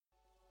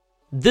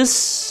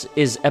This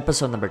is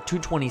episode number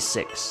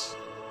 226.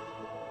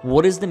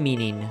 What is the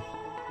meaning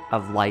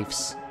of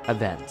life's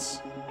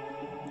events?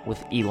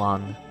 With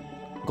Elon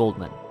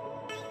Goldman.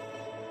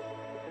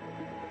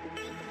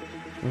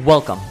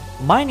 Welcome.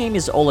 My name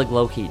is Oleg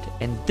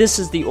and this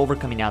is the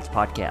Overcoming Odds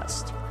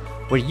podcast,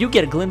 where you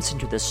get a glimpse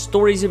into the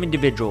stories of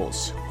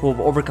individuals who have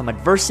overcome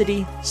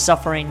adversity,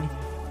 suffering,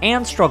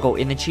 and struggle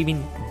in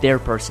achieving their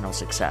personal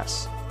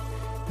success.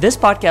 This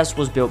podcast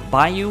was built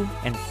by you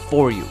and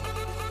for you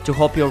to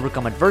help you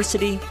overcome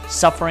adversity,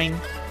 suffering,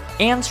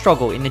 and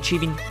struggle in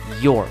achieving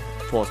your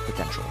fullest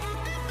potential.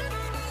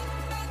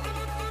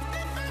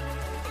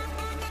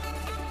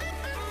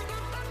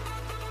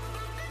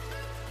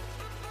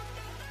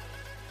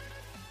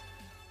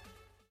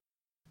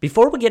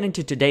 Before we get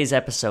into today's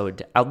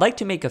episode, I'd like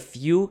to make a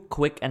few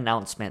quick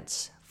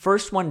announcements.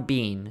 First one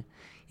being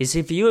is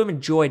if you have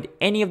enjoyed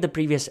any of the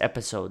previous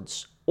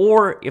episodes,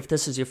 or if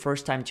this is your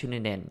first time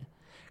tuning in,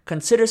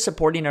 consider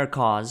supporting our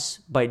cause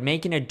by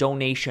making a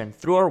donation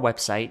through our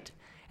website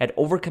at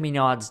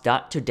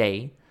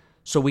overcomingodds.today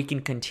so we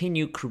can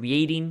continue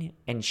creating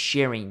and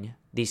sharing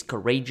these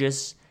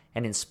courageous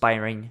and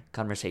inspiring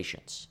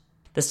conversations.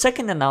 The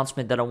second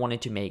announcement that I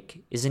wanted to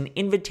make is an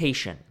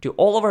invitation to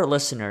all of our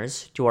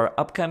listeners to our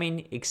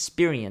upcoming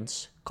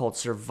experience called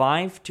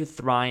Survive to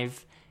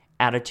Thrive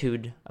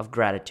Attitude of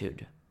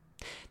Gratitude.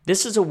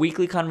 This is a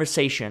weekly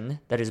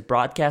conversation that is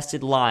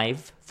broadcasted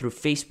live through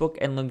Facebook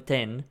and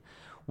LinkedIn,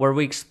 where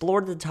we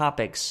explore the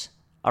topics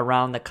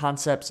around the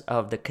concepts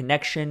of the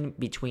connection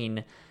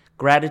between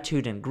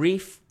gratitude and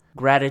grief,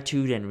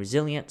 gratitude and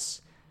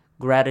resilience,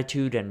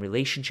 gratitude and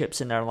relationships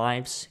in our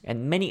lives,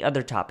 and many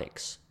other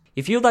topics.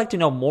 If you'd like to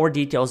know more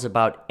details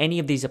about any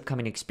of these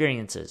upcoming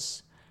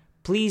experiences,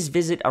 please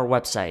visit our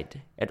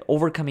website at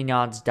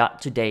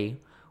overcomingodds.today,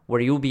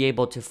 where you'll be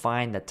able to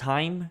find the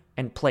time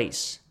and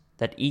place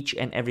that each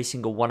and every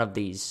single one of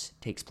these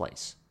takes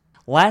place.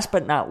 Last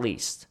but not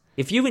least,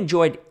 if you've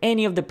enjoyed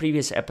any of the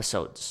previous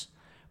episodes,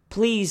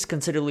 please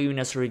consider leaving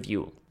us a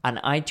review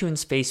on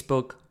iTunes,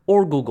 Facebook,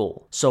 or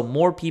Google so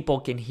more people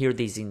can hear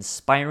these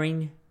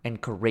inspiring and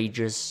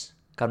courageous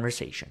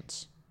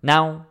conversations.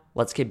 Now,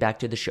 let's get back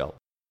to the show.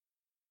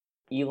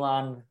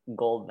 Elon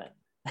Goldman.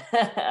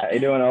 How you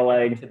doing,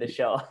 Oleg? To the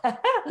show.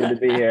 Good to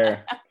be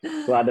here.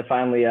 Glad to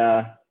finally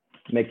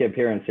make an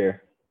appearance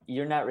here.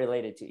 You're not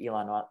related to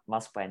Elon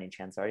Musk by any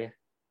chance, are you?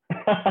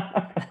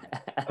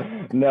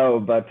 No,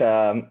 but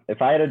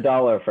if I had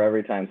 $1 for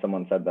every time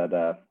someone said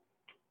that,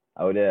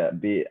 I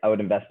would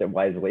invest it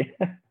wisely.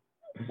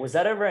 Was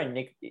that ever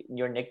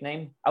your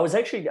nickname? I was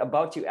actually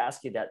about to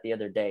ask you that the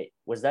other day.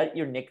 Was that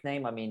your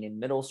nickname? I mean, in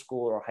middle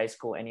school or high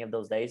school, any of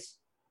those days?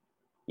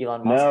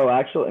 Elon Musk? No,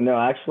 actually,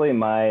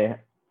 I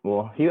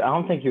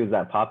don't think he was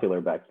that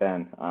popular back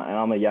then, and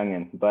I'm a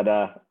youngin'. But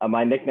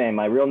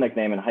my real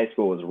nickname in high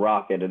school was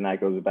Rocket, and that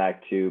goes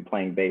back to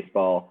playing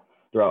baseball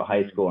throughout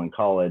high school and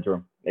college,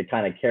 or it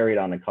kind of carried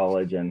on to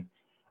college. And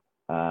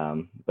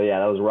but yeah,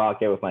 that was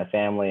Rocket with my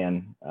family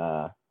and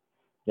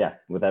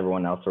with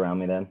everyone else around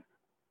me then.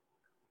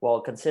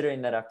 Well,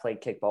 considering that I've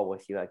played kickball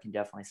with you, I can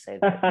definitely say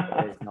that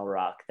there is no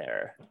rock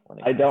there.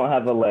 I don't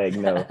have a leg,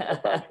 no.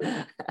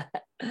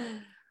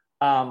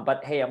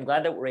 But hey, I'm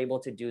glad that we're able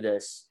to do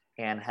this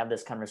and have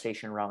this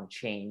conversation around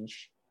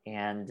change.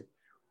 And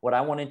what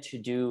I wanted to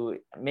do,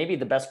 maybe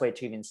the best way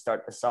to even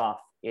start this off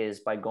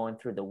is by going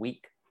through the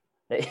week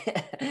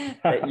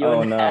that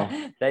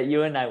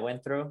you and I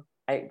went through.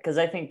 Because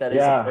I think that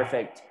is a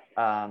perfect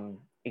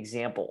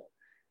example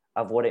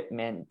of what it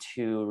meant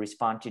to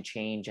respond to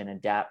change and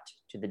adapt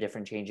to the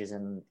different changes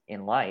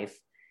in life.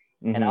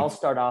 Mm-hmm. And I'll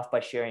start off by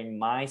sharing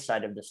my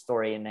side of the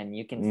story, and then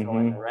you can fill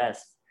in the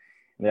rest.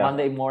 Yeah.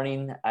 Monday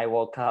morning, I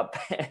woke up.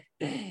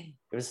 It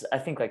was, I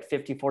think, like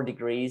 54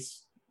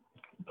 degrees.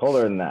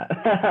 Colder than that.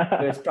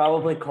 It was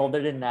probably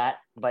colder than that,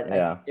 but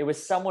it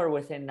was somewhere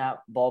within that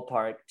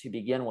ballpark to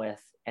begin with.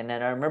 And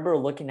then I remember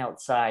looking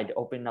outside,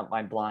 opening up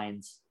my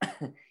blinds,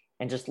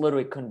 and just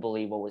literally couldn't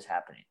believe what was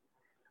happening.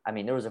 I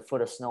mean, there was a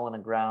foot of snow on the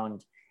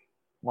ground.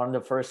 One of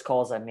the first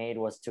calls I made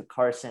was to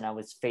Carson. I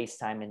was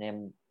FaceTiming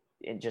him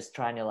and just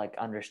trying to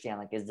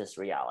understand, is this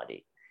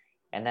reality?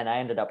 And then I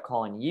ended up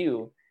calling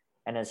you.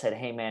 And I said,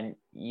 hey, man,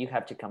 you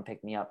have to come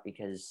pick me up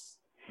because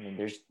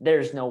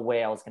there's no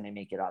way I was going to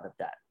make it out of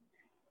that.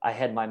 I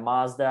had my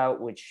Mazda,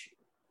 which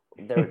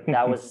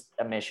that was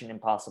a mission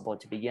impossible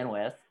to begin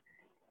with.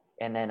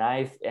 And then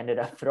I ended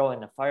up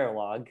throwing the fire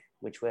log,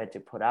 which we had to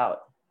put out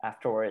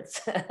afterwards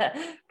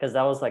because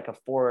that was like a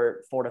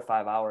 4 to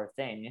 5 hour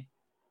thing.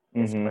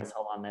 As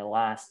how long they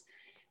last.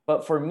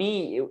 But for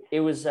me,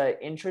 it was an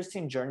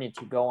interesting journey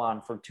to go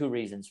on for two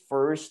reasons.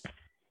 First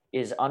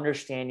is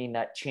understanding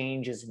that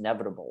change is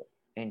inevitable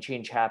and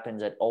change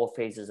happens at all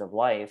phases of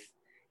life.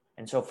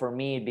 And so for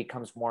me, it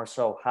becomes more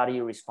so, how do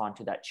you respond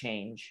to that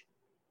change?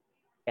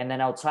 And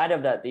then outside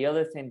of that, the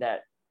other thing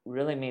that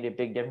really made a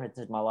big difference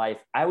in my life,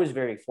 I was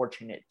very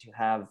fortunate to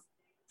have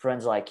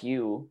friends like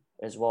you,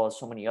 as well as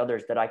so many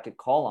others that I could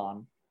call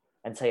on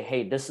and say,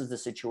 hey, this is the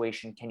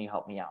situation. Can you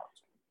help me out?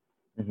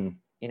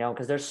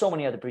 Because there's so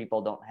many other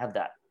people don't have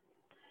that.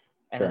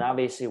 And then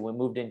obviously we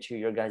moved into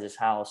your guys'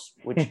 house,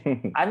 which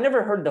I've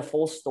never heard the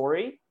full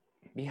story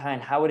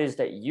behind how it is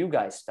that you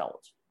guys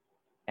felt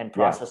and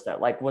processed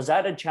that. Like, was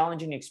that a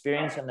challenging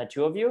experience on the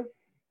two of you?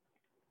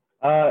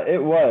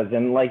 It was.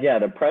 And like, yeah,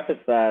 to preface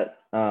that,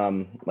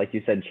 like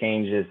you said,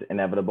 change is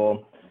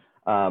inevitable.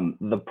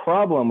 The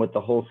problem with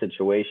the whole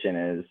situation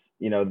is,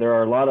 there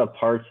are a lot of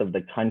parts of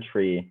the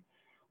country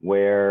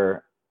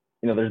where,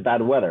 there's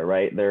bad weather,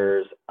 right?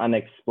 There's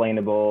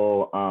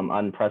unexplainable,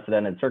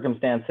 unprecedented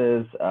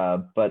circumstances.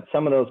 But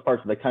some of those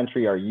parts of the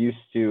country are used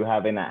to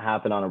having that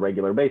happen on a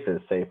regular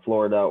basis, say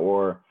Florida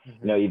or,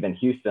 even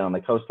Houston on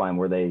the coastline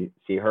where they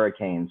see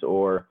hurricanes,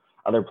 or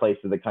other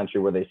places of the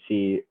country where they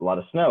see a lot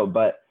of snow.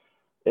 But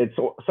it's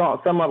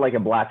somewhat like a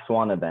black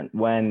swan event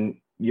when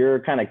you're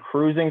kind of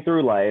cruising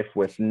through life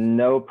with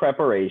no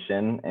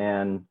preparation,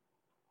 and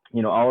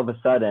all of a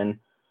sudden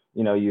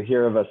you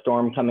hear of a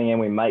storm coming in,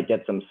 we might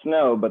get some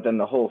snow, but then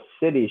the whole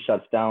city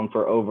shuts down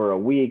for over a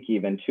week,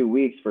 even 2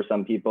 weeks for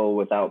some people,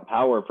 without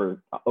power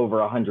for over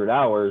 100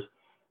 hours.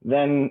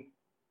 Then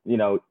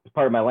it's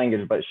part of my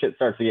language, but shit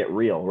starts to get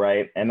real,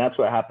 right? And that's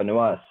what happened to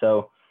us.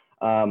 So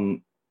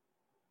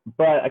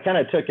but I kind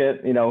of took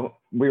it,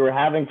 we were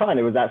having fun.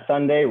 It was that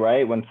Sunday,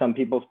 right, when some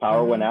people's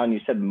power went out, and you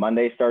said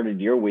Monday started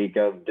your week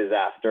of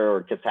disaster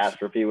or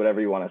catastrophe,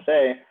 whatever you want to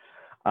say.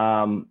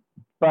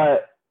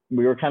 But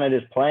we were kind of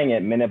just playing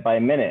it minute by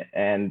minute.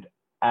 And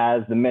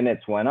as the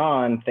minutes went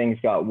on, things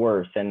got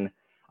worse. And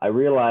I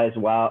realized,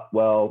 well,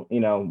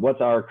 what's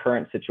our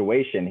current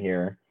situation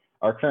here?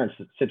 Our current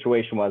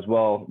situation was,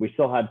 well, we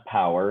still had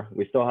power.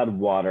 We still had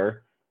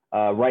water.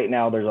 Right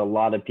now, there's a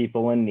lot of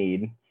people in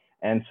need.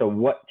 And so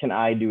what can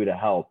I do to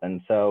help?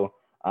 And so,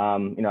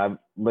 I've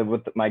lived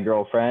with my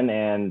girlfriend,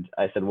 and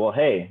I said, well,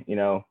 hey,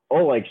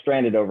 Oleg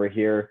stranded over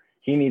here.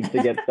 He needs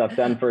to get stuff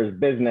done for his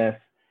business.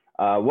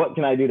 What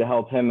can I do to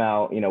help him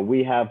out?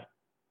 We have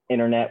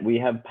internet, we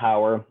have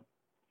power,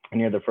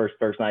 and you're the first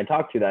person I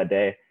talked to that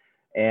day.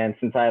 And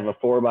since I have a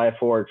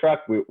 4x4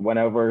 truck, we went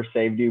over,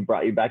 saved you,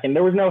 brought you back. And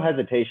there was no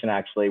hesitation,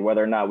 actually,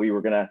 whether or not we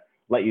were going to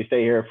let you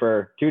stay here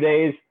for 2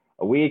 days,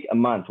 a week, a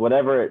month,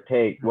 whatever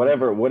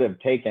it would have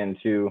taken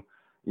to,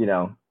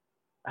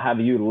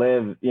 have you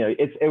live,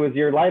 it was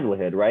your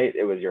livelihood, right?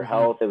 It was your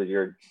health. It was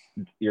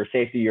your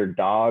safety, your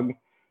dog.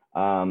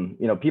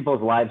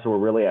 People's lives were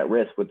really at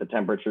risk with the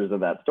temperatures of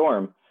that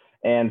storm.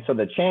 And so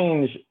the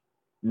change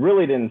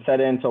really didn't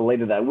set in until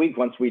later that week,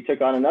 once we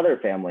took on another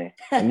family,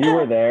 and you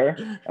were there,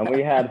 and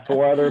we had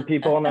 4 other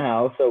people in the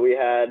house. So we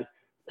had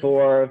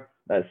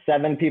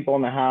 7 people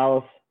in the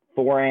house,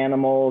 4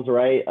 animals,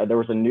 right? There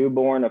was a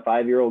newborn, a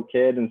 5-year-old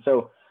kid. And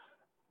so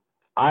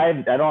I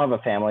don't have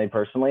a family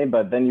personally,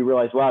 but then you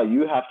realize, wow,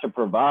 you have to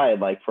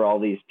provide for all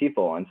these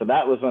people. And so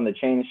that was when the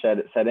change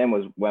set in,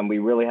 was when we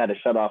really had to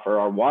shut off, or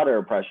our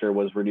water pressure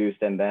was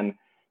reduced, and then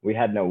we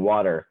had no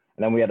water,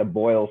 and then we had to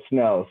boil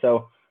snow.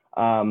 So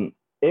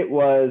it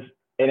was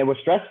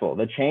stressful.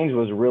 The change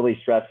was really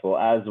stressful,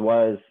 as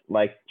was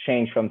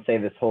change from, say,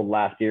 this whole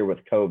last year with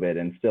COVID,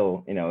 and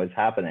still, is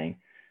happening.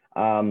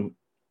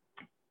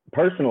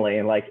 Personally,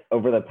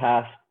 over the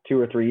past 2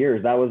 or 3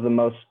 years, that was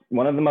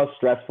one of the most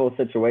stressful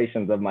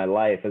situations of my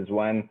life, is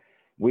when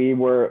we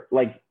were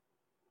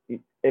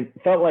it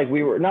felt like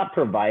we were not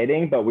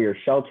providing, but we were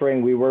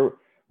sheltering. We were,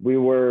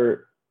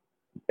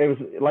 it was,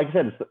 like I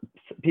said,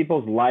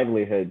 people's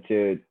livelihood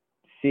to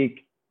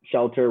seek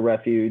shelter,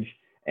 refuge,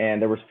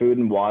 and there was food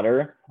and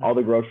water, all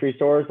the grocery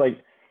stores,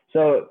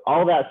 so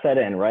all that set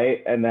in,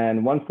 right? And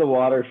then once the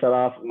water shut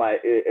off,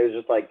 it was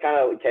just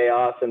kind of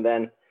chaos. And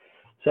then,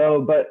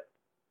 but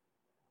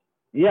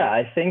yeah,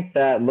 I think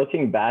that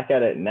looking back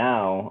at it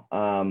now,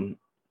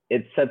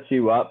 it sets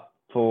you up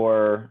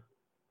to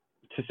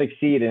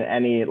succeed in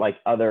any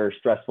other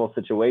stressful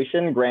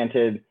situation.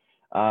 Granted,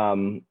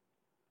 there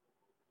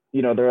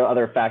are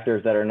other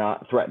factors that are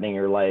not threatening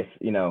your life.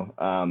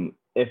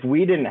 If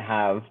we didn't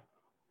have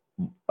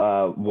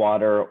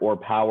water or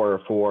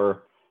power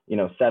for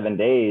 7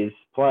 days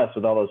plus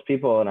with all those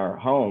people in our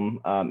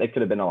home, it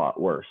could have been a lot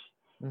worse.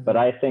 But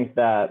I think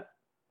that,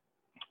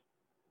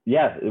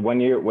 yeah, when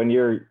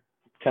you're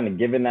kind of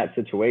given that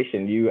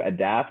situation, you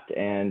adapt,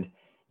 and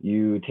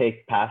you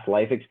take past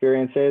life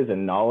experiences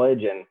and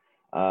knowledge, and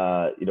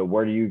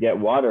where do you get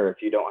water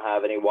if you don't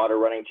have any water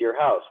running to your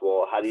house?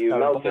 Well, how do you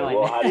melt it?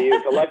 Well, how do you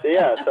collect it?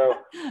 Yeah, so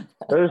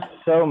there's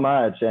so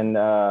much, and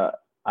I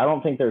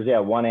don't think there's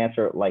one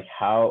answer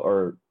how,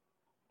 or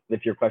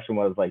if your question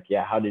was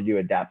how did you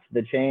adapt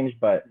to the change?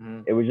 But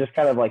it was just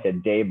kind of a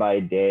day by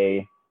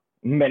day,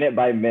 minute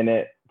by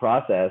minute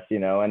process,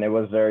 and it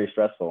was very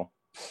stressful.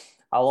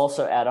 I'll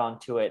also add on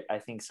to it. I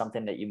think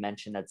something that you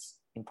mentioned that's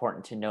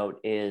important to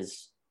note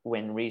is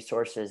when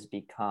resources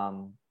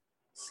become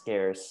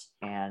scarce,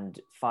 and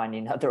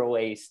finding other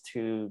ways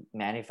to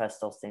manifest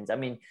those things. I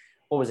mean,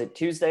 what was it,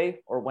 Tuesday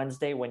or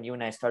Wednesday when you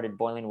and I started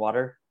boiling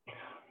water?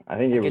 I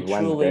think it was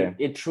Wednesday.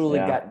 It truly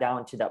got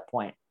down to that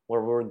point where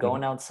we were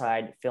going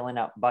outside, filling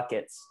up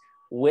buckets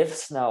with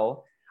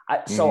snow.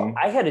 So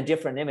I had a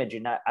different image,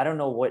 and I don't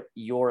know what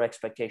your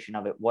expectation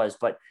of it was,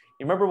 but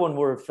you remember when we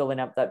were filling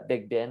up that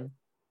big bin?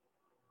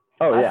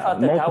 Oh I yeah,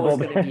 thought that that was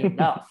multiple. going to be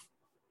enough.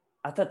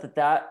 I thought that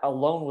that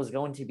alone was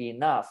going to be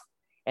enough.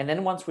 And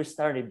then once we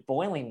started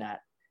boiling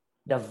that,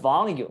 the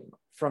volume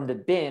from the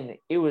bin,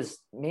 it was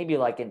maybe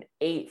like an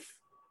eighth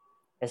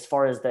as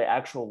far as the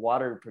actual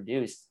water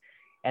produced.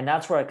 And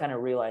that's where I kind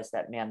of realized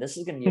that, man, this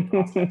is going to be a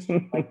process.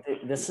 Like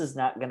this is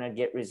not going to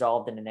get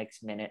resolved in the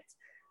next minute,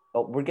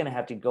 but we're going to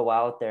have to go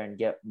out there and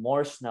get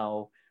more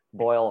snow,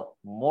 boil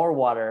more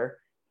water,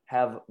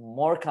 have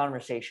more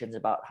conversations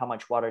about how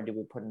much water do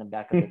we put in the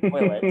back of the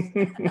toilets.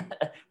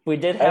 We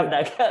did have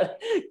that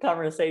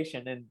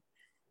conversation, and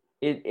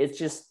it's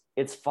just,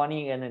 it's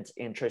funny and it's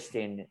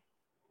interesting.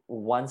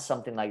 Once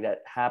something like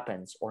that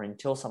happens, or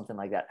until something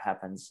like that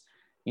happens,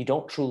 you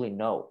don't truly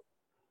know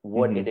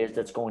what it is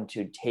that's going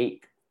to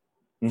take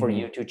for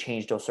you to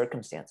change those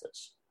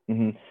circumstances.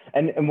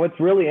 And what's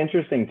really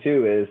interesting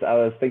too is I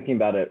was thinking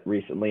about it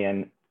recently,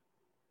 and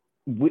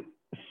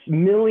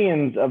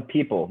millions of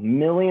people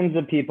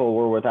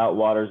were without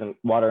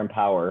water and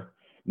power.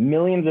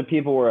 Millions of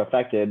people were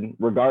affected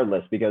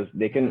regardless, because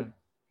they couldn't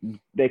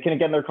get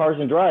in their cars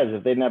and drive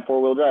if they didn't have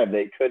four-wheel drive.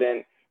 They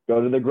couldn't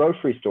go to the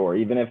grocery store,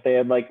 even if they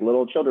had like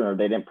little children, or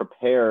they didn't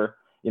prepare,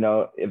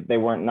 if they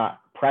weren't not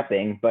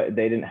prepping, but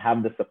they didn't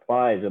have the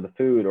supplies or the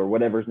food or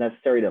whatever's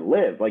necessary to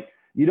live. Like,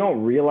 you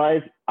don't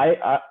realize,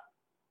 I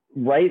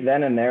right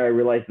then and there, I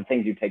realized the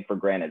things you take for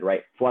granted,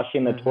 right?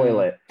 Flushing the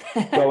toilet,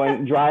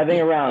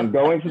 driving around,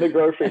 going to the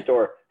grocery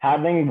store,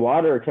 having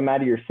water come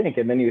out of your sink.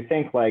 And then you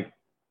think, like,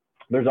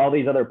 there's all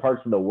these other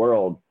parts of the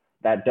world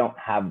that don't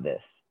have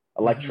this.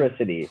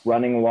 Electricity,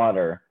 running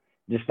water,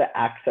 just the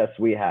access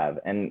we have.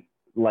 And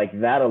like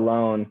that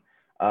alone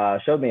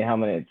showed me how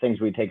many things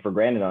we take for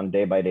granted on a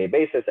day-by-day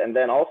basis. And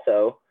then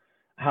also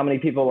how many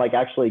people like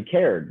actually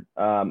cared.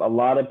 A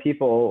lot of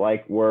people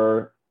like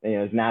were,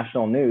 it's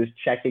national news,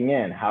 checking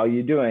in, how are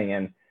you doing?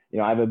 And,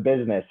 I have a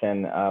business,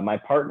 and my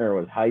partner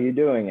was, how you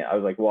doing? I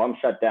was like, well, I'm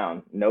shut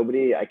down.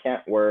 I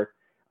can't work.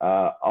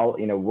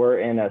 We're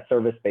in a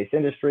service-based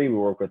industry. We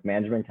work with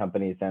management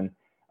companies, and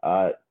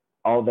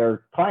all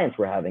their clients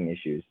were having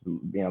issues.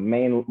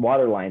 Main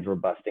water lines were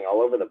busting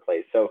all over the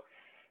place. So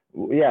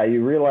yeah,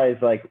 you realize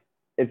like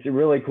it's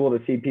really cool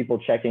to see people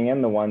checking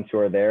in, the ones who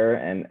are there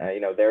and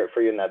there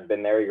for you and have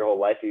been there your whole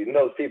life.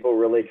 Those people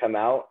really come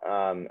out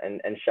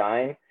and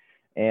shine.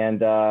 And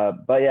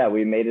but yeah,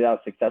 we made it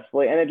out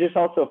successfully. And it just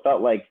also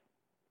felt like,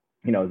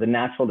 the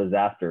natural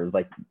disaster is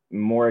like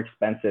more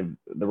expensive,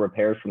 the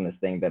repairs from this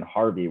thing, than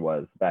Harvey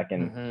was back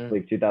in I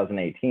believe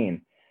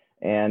 2018.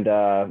 And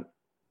all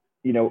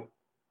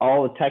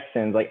the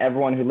Texans, like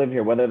everyone who lived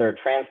here, whether they're a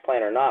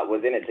transplant or not,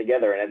 was in it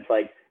together. And it's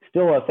like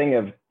still a thing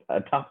of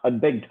a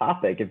big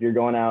topic. If you're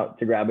going out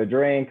to grab a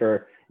drink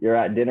or you're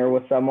at dinner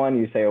with someone,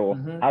 you say, well,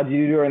 how did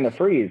you do during the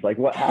freeze? Like,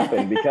 what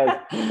happened? Because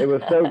it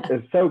was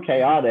so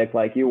chaotic.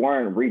 Like, you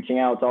weren't reaching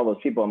out to all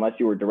those people unless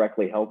you were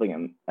directly helping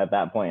them at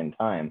that point in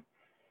time.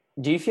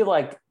 Do you feel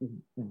like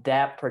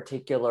that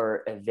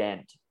particular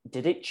event,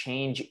 did it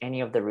change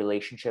any of the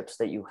relationships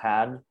that you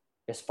had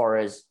as far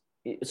as,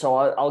 so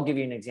I'll give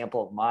you an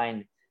example of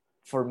mine.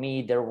 For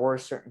me, there were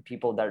certain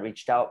people that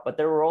reached out, but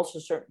there were also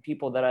certain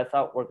people that I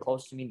thought were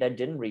close to me that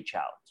didn't reach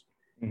out.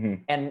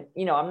 And,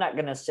 I'm not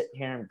going to sit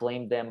here and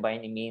blame them by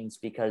any means,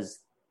 because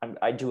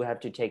I do have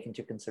to take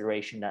into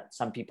consideration that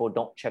some people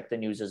don't check the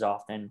news as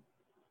often,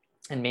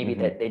 and maybe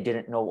that they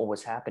didn't know what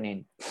was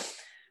happening.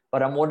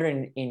 But I'm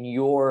wondering,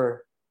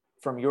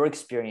 from your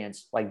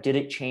experience, like, did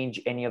it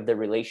change any of the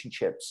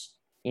relationships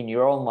in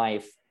your own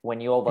life when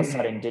you all of a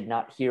sudden did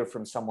not hear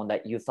from someone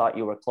that you thought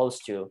you were close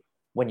to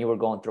when you were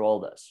going through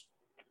all this?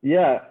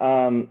 Yeah,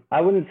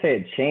 I wouldn't say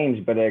it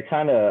changed, but I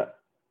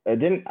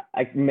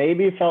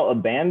maybe felt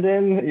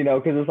abandoned,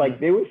 because it's like,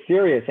 it was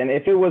serious. And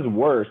if it was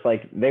worse,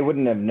 like, they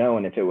wouldn't have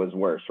known if it was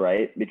worse,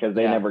 right? Because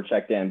they never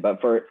checked in. But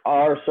for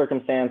our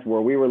circumstance,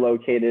 where we were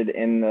located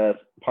in the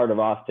part of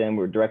Austin,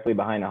 we were directly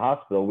behind a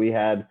hospital. We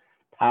had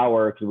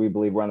power because we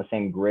believe we're on the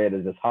same grid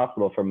as this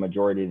hospital for a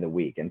majority of the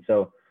week. And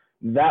so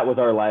that was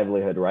our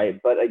livelihood, right?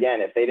 But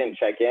again, if they didn't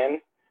check in,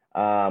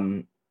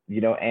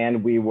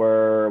 and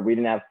we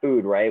didn't have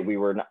food, right? We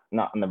were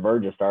not on the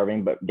verge of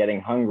starving, but getting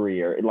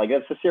hungry, or like,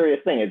 that's a serious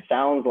thing. It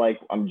sounds like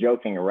I'm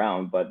joking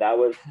around, but that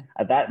was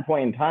at that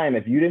point in time.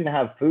 If you didn't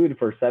have food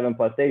for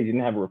 7+ days, you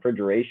didn't have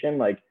refrigeration,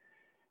 like,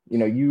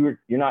 you're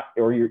not,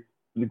 or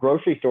the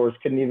grocery stores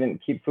couldn't even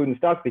keep food in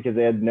stock because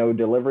they had no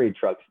delivery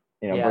trucks,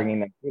 bringing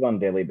them food on a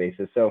daily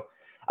basis. So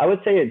I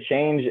would say it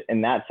changed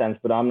in that sense,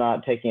 but I'm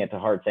not taking it to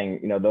heart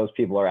saying, those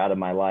people are out of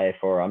my life,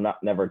 or I'm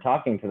never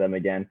talking to them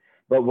again.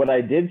 But what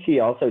I did see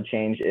also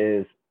change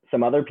is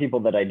some other people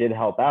that I did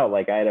help out.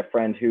 Like, I had a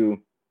friend whose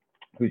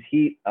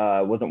heat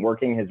wasn't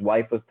working. His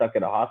wife was stuck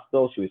at a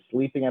hospital. She was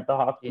sleeping at the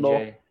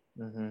hospital.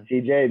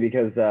 CJ,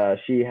 because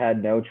she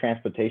had no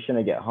transportation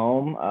to get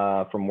home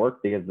from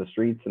work because the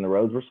streets and the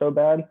roads were so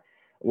bad.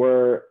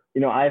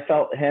 I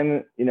felt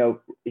him,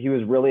 he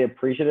was really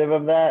appreciative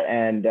of that.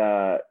 And,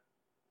 I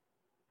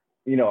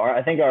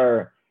think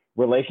our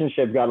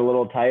relationship got a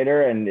little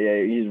tighter, and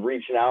he's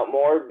reaching out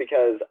more,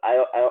 because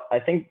I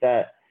think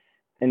that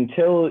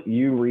until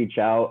you reach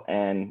out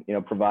and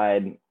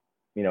provide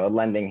a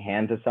lending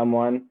hand to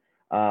someone,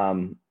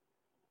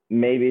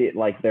 maybe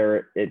like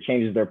it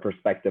changes their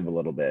perspective a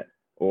little bit,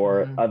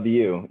 or of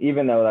you,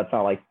 even though that's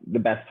not like the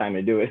best time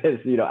to do it is,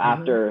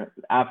 after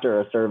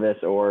a service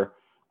or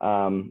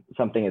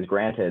something is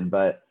granted.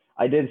 But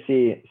I did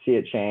see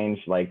it change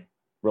like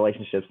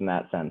relationships in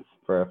that sense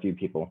for a few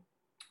people.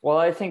 Well,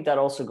 I think that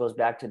also goes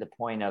back to the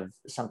point of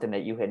something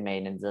that you had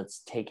made, and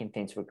that's taking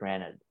things for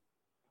granted.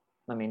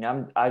 I mean,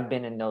 I've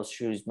been in those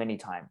shoes many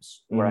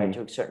times where I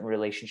took certain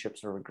relationships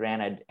for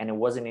granted, and it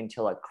wasn't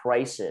until a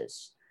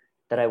crisis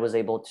that I was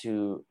able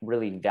to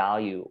really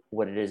value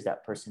what it is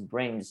that person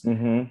brings.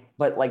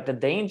 But like the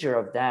danger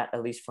of that,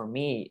 at least for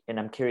me, and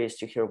I'm curious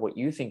to hear what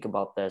you think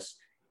about this,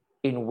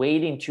 in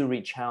waiting to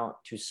reach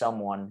out to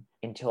someone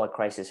until a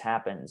crisis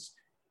happens,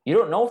 you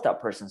don't know if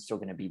that person's still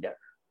going to be there.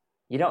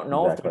 You don't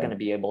know if they're going to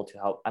be able to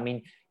help. I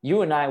mean,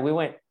 you and I, we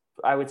went,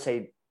 I would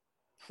say,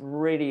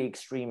 pretty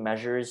extreme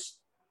measures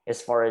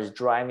as far as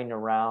driving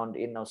around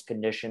in those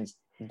conditions,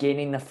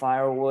 getting the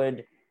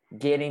firewood,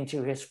 getting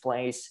to his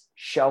place,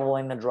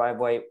 shoveling the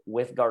driveway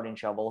with garden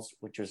shovels,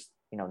 which was,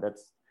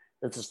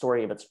 that's a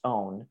story of its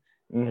own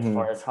as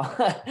far as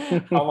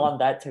how long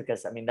that took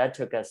us. I mean, that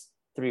took us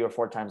 3 or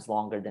 4 times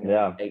longer than it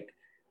would take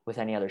with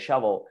any other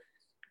shovel.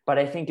 But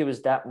I think it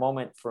was that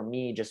moment for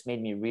me just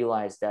made me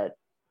realize that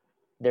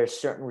there's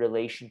certain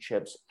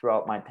relationships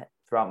throughout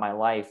my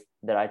life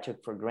that I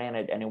took for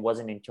granted. And it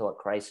wasn't until a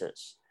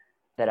crisis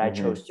that I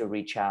chose to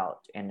reach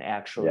out and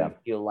actually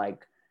feel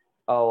like,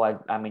 oh,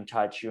 I'm in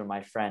touch. You're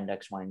my friend,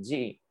 X, Y, and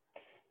Z.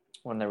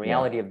 When the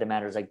reality of the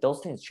matter is like those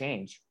things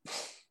change,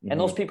 and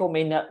those people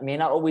may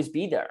not always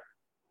be there.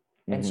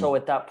 And so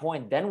at that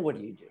point, then what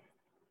do you do?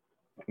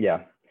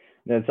 Yeah.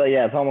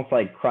 It's almost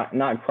like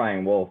not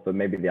crying wolf, but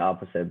maybe the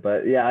opposite.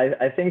 But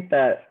I think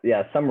that,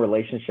 some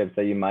relationships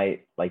that you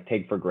might like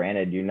take for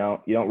granted, you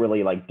don't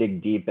really like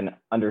dig deep and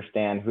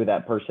understand who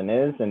that person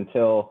is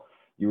until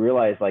you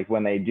realize like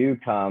when they do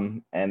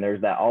come and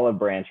there's that olive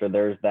branch or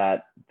there's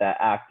that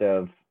act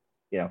of,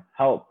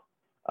 help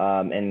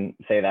in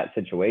say that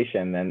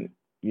situation, then,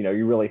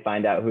 you really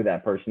find out who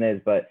that person is.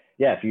 But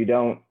if you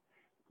don't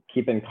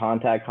keep in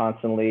contact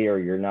constantly, or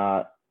you're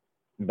not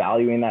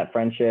valuing that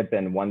friendship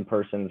and one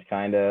person's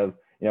kind of,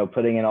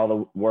 putting in all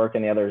the work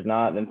and the other's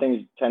not, then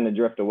things tend to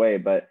drift away.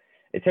 But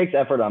it takes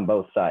effort on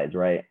both sides,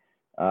 right?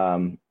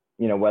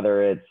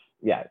 Whether it's,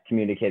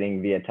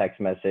 communicating via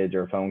text message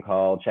or phone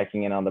call,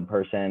 checking in on the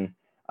person.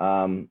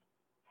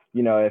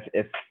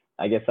 If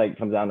I guess like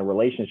comes down to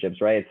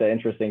relationships, right? It's an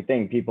interesting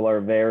thing. People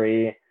are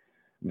very,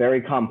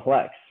 very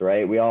complex,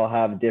 right? We all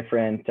have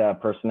different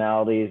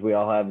personalities. We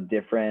all have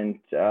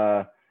different,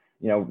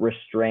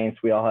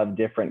 restraints. We all have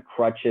different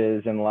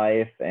crutches in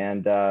life.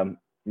 And,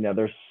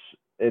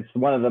 it's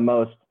one of the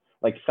most,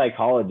 like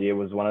psychology, it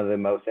was one of the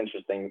most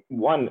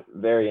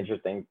very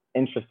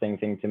interesting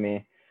thing to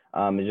me,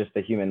 is just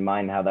the human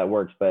mind, how that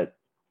works. But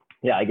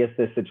I guess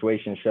this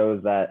situation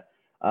shows that,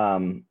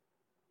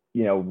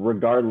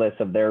 regardless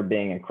of there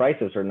being a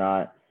crisis or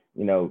not,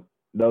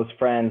 those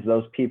friends,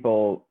 those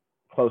people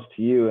close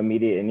to you,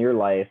 immediate in your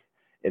life,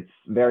 it's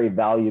very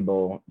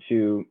valuable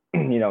to,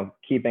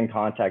 keep in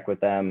contact with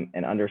them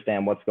and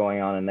understand what's going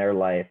on in their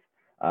life.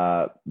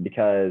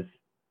 Because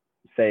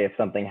say if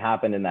something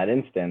happened in that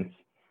instance,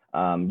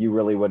 you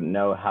really wouldn't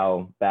know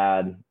how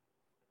bad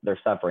they're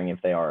suffering,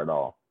 if they are at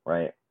all,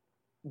 right?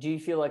 Do you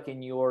feel like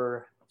in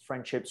your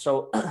friendship,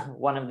 so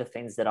one of the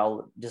things that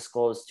I'll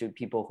disclose to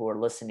people who are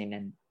listening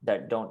and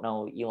that don't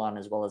know Elon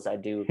as well as I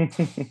do,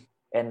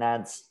 and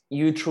that's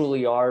you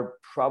truly are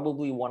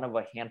probably one of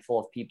a handful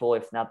of people,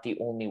 if not the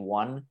only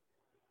one,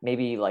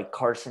 maybe like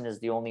Carson is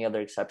the only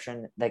other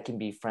exception, that can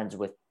be friends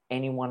with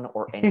anyone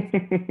or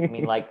anything. I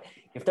mean, like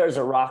if there's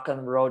a rock on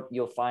the road,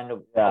 you'll find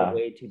a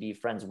way to be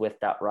friends with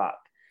that rock.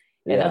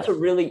 And that's a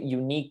really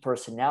unique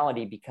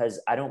personality,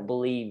 because I don't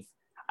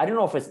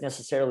know if it's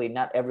necessarily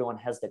not everyone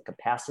has the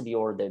capacity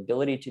or the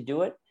ability to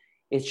do it.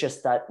 It's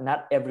just that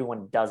not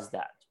everyone does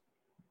that.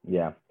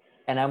 Yeah.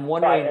 And I'm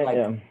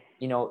wondering,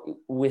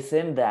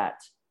 within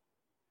that,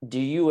 do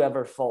you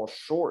ever fall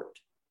short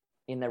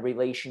in the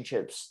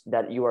relationships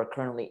that you are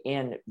currently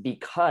in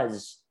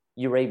because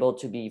you're able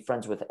to be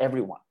friends with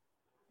everyone?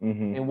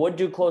 And what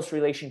do close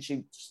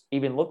relationships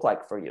even look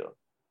like for you?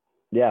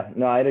 Yeah,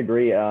 no, I'd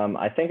agree.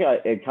 I think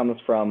it comes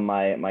from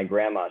my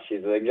grandma.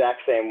 She's the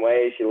exact same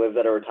way. She lives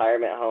at a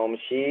retirement home.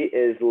 She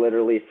is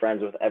literally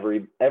friends with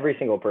every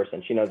single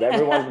person. She knows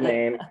everyone's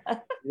name.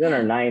 She's in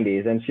her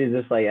 90s, and she's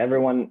just like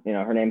everyone.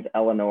 Her name's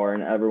Eleanor,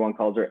 and everyone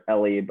calls her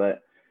Ellie. But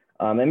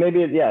and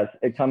maybe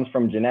it comes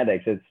from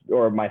genetics.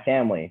 Or my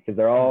family, because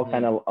they're all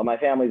kind of, my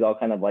family's all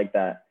kind of like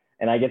that,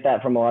 and I get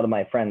that from a lot of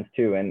my friends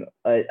too. And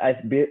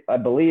I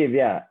believe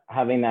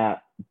having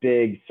that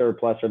big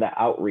surplus or that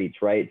outreach,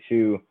 right,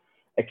 to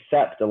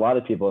accept a lot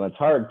of people, and it's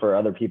hard for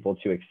other people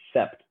to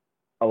accept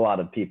a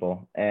lot of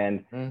people,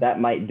 and that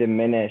might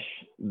diminish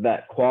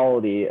that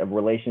quality of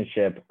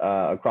relationship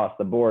across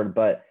the board.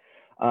 But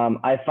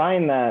I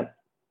find that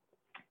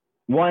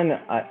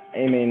I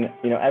mean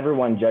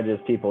everyone judges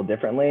people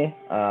differently.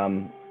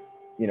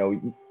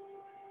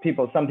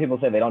 some people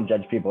say they don't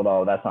judge people at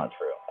all. That's not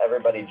true.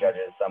 Everybody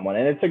judges someone,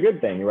 and it's a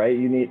good thing, right?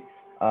 You need,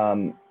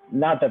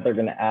 not that they're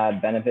going to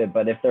add benefit,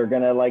 but if they're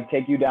going to like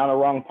take you down a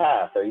wrong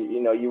path, or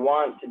you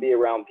want to be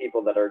around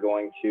people that are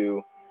going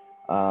to,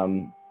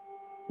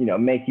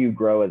 make you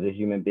grow as a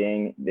human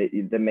being,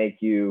 that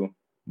make you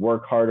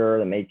work harder,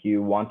 that make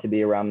you want to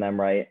be around them,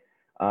 right?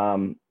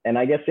 And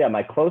I guess, yeah,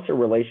 my closer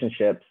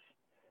relationships,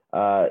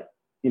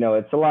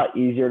 it's a lot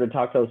easier to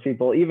talk to those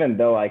people, even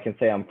though I can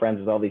say I'm friends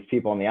with all these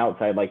people on the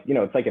outside. Like,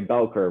 it's like a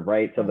bell curve,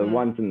 right? So the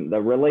ones in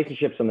the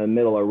relationships in the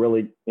middle are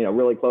really,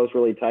 really close,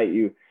 really tight.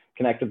 You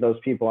connect with those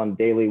people on a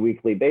daily,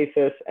 weekly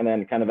basis. And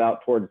then kind of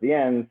out towards the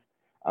end,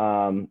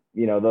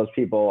 those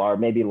people are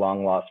maybe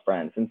long lost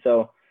friends. And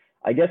so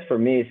I guess for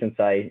me, since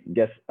I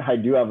guess I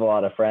do have a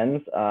lot of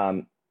friends,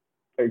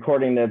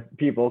 according to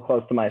people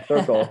close to my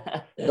circle,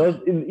 those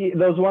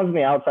ones on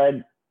the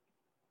outside,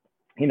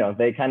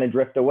 they kind of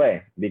drift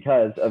away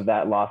because of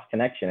that lost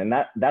connection. And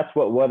that's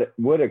what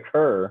would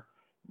occur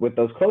with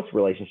those close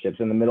relationships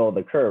in the middle of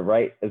the curve,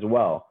 right, as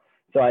well.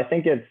 So I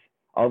think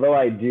although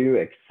I do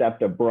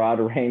accept a broad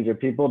range of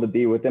people to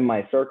be within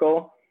my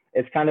circle,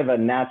 it's kind of a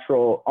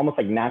natural, almost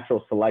like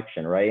natural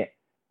selection, right?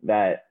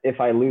 That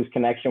if I lose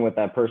connection with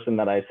that person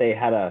that I say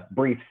had a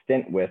brief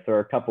stint with for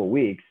a couple of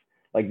weeks,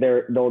 like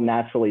they'll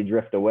naturally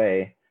drift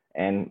away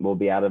and we'll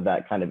be out of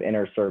that kind of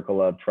inner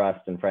circle of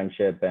trust and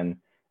friendship and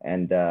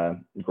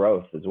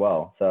growth as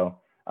well. So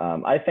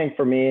I think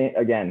for me,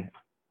 again,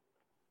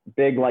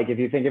 big, like if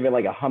you think of it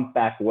like a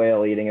humpback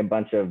whale eating a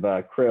bunch of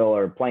krill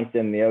or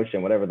plankton in the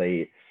ocean, whatever they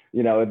eat,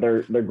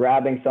 they're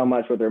grabbing so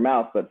much with their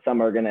mouth, but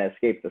some are going to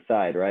escape the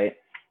side, right?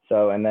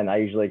 So, and then I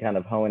usually kind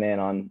of hone in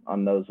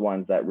on those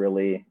ones that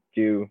really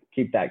do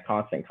keep that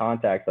constant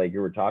contact, like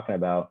you were talking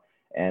about,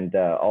 and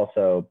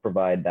also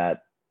provide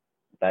that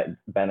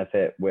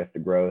benefit with the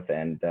growth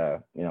and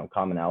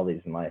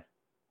commonalities in life.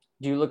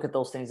 Do you look at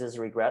those things as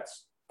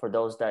regrets for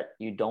those that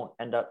you don't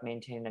end up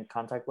maintaining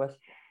contact with?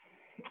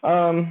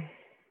 Do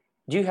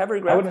you have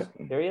regrets,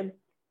 period?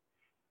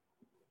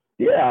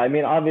 Yeah, I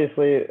mean,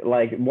 obviously,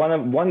 like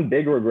one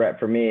big regret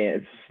for me,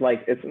 it's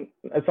like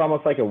it's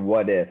almost like a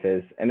what if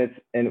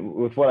and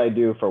with what I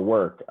do for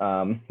work,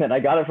 and I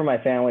got it from my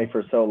family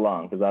for so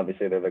long because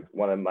obviously they're the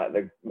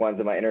ones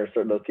in my inner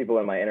circle, those people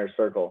in my inner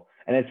circle,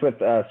 and it's with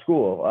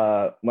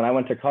school. When I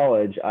went to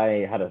college,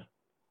 I had a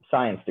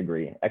science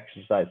degree,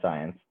 exercise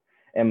science,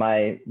 and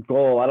my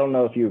goal, I don't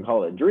know if you would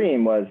call it a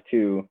dream, was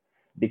to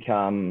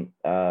become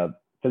a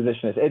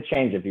physician. It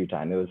changed a few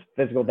times. It was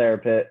physical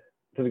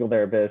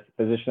therapist,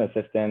 physician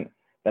assistant,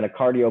 then a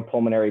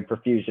cardiopulmonary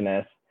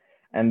perfusionist.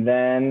 And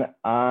then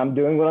I'm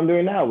doing what I'm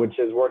doing now, which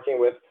is working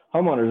with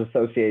homeowners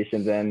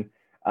associations. And,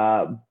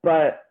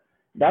 but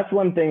that's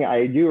one thing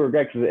I do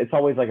regret because it's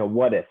always like a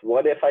what if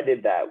I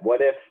did that? What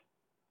if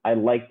I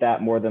like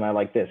that more than I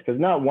like this? Because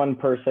not one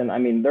person, I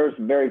mean, there's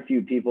very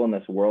few people in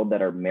this world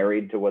that are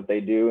married to what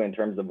they do in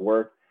terms of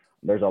work.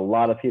 There's a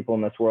lot of people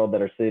in this world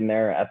that are sitting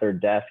there at their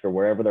desk or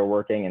wherever they're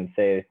working and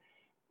say,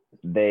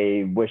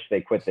 they wish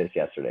they quit this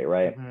yesterday,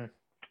 right?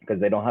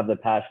 Because they don't have the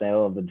passion, they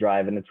don't have the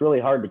drive, and it's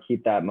really hard to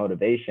keep that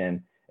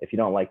motivation if you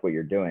don't like what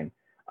you're doing.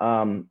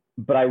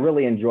 But I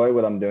really enjoy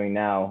what I'm doing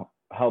now,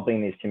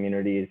 helping these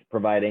communities,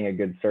 providing a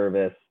good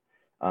service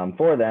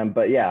for them.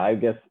 But yeah, I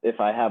guess if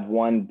I have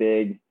one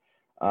big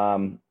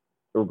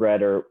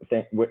regret or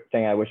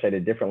thing I wish I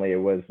did differently,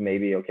 it was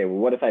maybe, okay, well,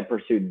 what if I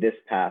pursued this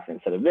path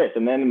instead of this?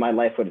 And then my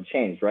life would have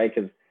changed, right?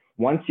 Because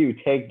once you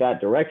take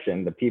that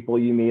direction, the people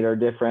you meet are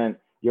different.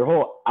 Your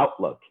whole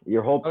outlook,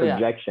 your whole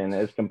projection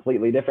is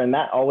completely different. And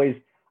that always,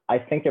 I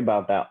think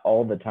about that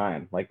all the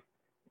time. Like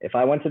if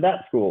I went to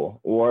that school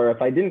or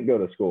if I didn't go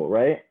to school,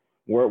 right?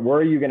 Where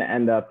are you going to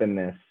end up in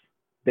this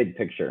big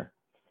picture?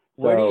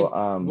 Where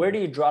do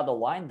you draw the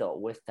line though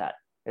with that,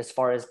 as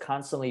far as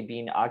constantly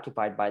being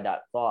occupied by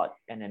that thought,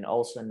 and then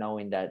also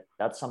knowing that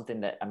that's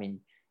something that, I mean,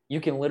 you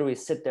can literally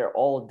sit there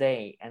all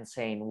day and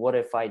saying, what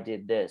if I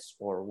did this?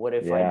 Or what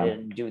if I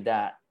didn't do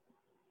that?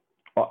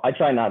 Well, I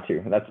try not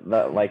to.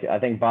 Like, I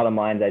think bottom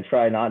line is I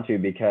try not to,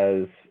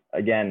 because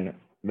again,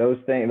 those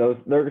things,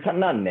 they're kind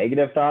of not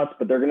negative thoughts,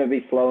 but they're going to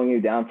be slowing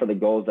you down for the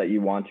goals that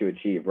you want to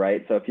achieve,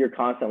 right? So if you're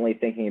constantly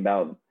thinking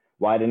about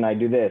why didn't I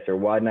do this or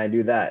why didn't I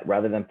do that,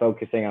 rather than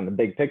focusing on the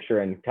big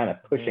picture and kind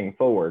of pushing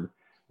forward,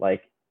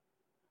 like,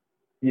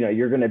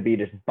 you're going to be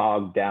just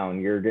bogged down.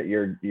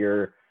 You're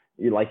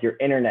like your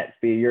internet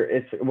speed.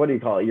 What do you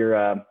call it? You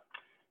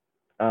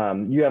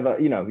have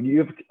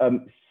a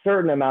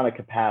certain amount of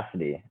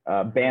capacity,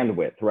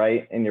 bandwidth,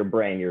 right, in your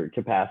brain, your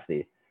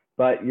capacity,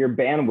 but your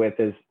bandwidth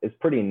is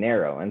pretty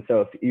narrow. And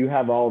so if you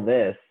have all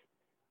this,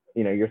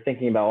 you're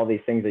thinking about all these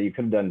things that you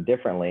could have done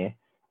differently,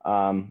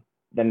 then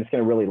it's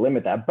going to really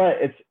limit that. But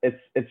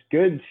it's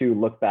good to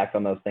look back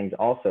on those things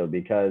also,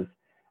 because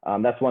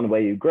that's one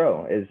way you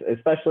grow, is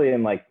especially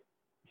in like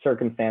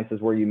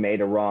circumstances where you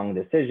made a wrong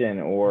decision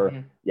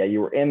or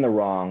you were in the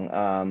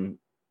wrong.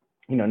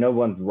 No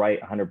one's right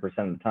 100%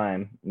 of the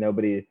time.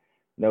 Nobody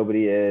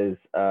is,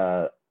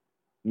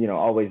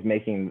 always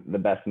making the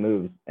best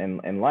moves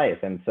in life.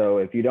 And so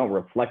if you don't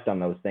reflect on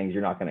those things,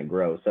 you're not going to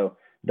grow. So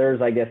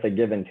there's, I guess, a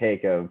give and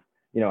take of,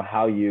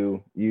 how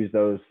you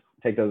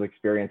take those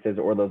experiences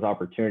or those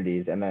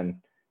opportunities and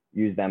then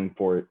use them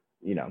for,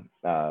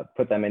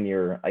 put them in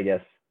your, I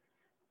guess,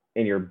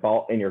 in your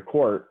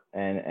court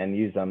and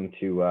use them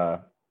to,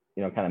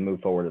 kind of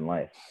move forward in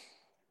life.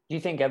 Do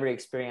you think every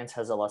experience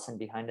has a lesson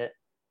behind it?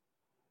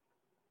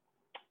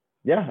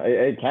 Yeah,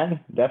 it can,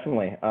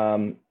 definitely.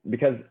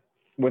 Because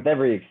with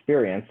every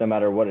experience, no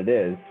matter what it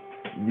is,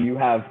 you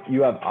have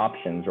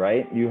options,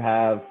 right? You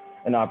have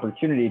an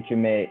opportunity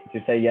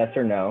to say yes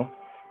or no.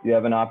 You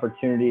have an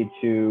opportunity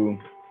to,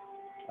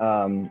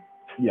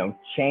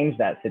 change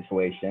that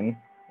situation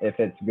if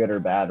it's good or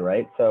bad,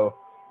 right? So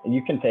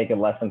you can take a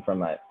lesson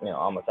from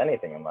almost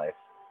anything in life.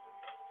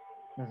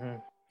 Mm-hmm.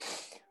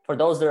 For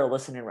those that are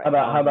listening right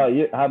now. How about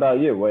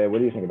you? What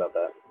do you think about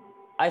that?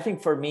 I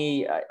think for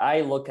me,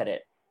 I look at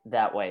it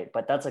that way,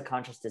 but that's a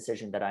conscious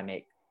decision that I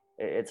make.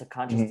 It's a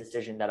conscious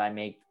decision that I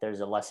make. There's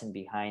a lesson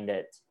behind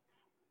it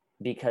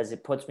because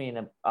it puts me in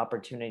an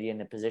opportunity,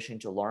 in a position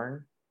to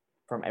learn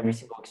from every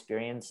single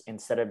experience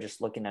instead of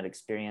just looking at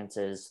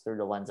experiences through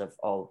the lens of,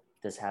 oh,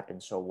 this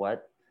happened, so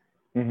what?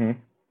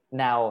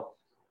 Now,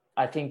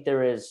 I think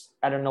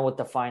I don't know what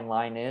the fine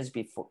line is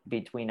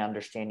between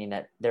understanding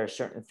that there are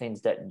certain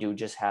things that do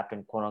just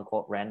happen, quote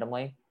unquote,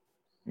 randomly.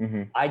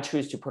 I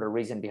choose to put a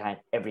reason behind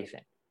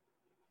everything.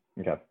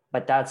 Okay.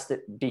 But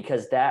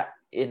because that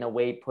in a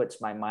way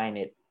puts my mind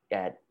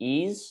at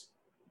ease.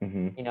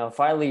 If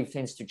I leave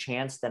things to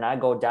chance, then I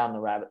go down the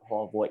rabbit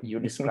hole of what you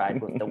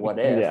described with the what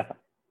if. Yeah.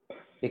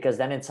 Because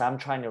then I'm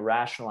trying to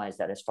rationalize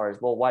that as far as,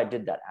 well, why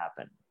did that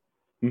happen?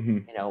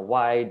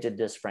 Why did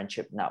this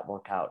friendship not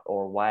work out?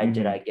 Or why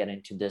did I get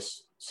into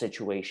this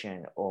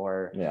situation?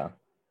 Or,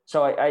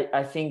 so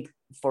I think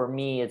for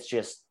me, it's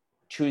just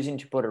choosing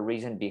to put a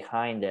reason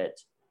behind it.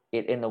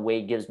 It in a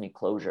way gives me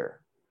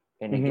closure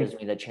and it gives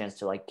me the chance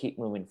to keep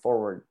moving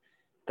forward.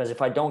 Because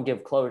if I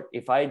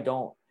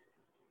don't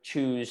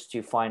choose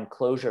to find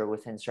closure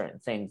within certain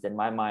things, then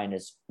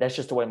that's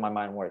just the way my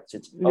mind works.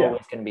 It's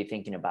always going to be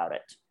thinking about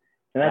it.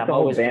 And that's the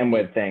whole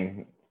bandwidth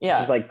thing.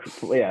 Yeah.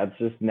 It's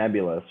just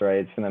nebulous, right?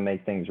 It's going to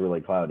make things really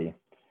cloudy.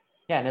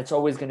 Yeah. And it's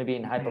always going to be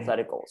in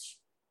hypotheticals.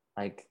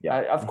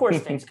 Of course,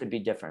 things could be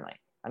differently.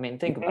 I mean,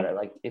 think about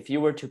it. If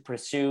you were to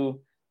pursue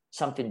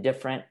something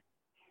different,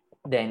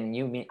 then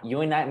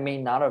you and I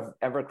may not have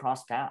ever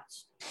crossed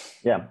paths.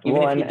 Yeah.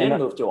 Even if you did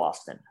move to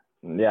Austin.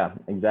 Yeah,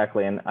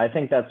 exactly. And I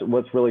think that's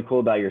what's really cool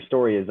about your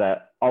story is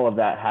that all of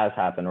that has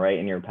happened, right,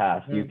 in your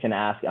past. You can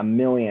ask a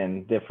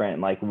million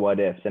different what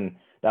ifs. And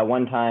that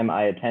one time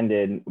I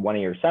attended one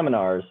of your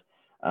seminars,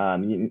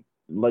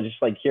 just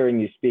hearing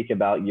you speak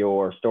about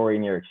your story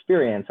and your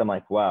experience, I'm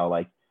like, wow,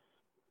 what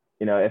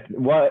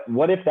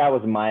if that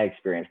was my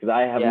experience? Because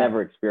I have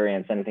never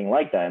experienced anything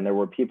like that. And there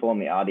were people in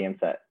the audience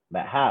that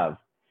have.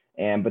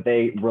 But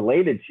they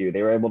related to you.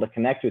 They were able to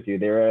connect with you.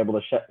 They were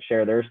able to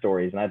share their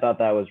stories. And I thought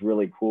that was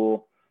really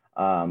cool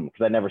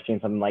because I'd never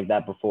seen something like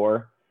that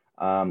before,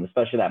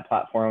 especially that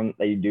platform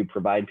that you do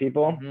provide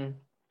people.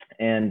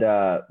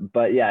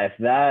 But yeah,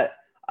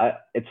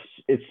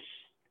 it's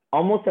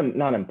almost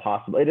not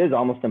impossible. It is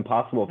almost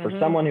impossible for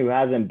someone who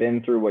hasn't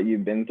been through what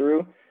you've been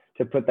through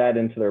to put that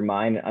into their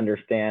mind and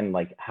understand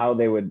how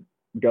they would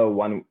go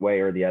one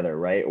way or the other,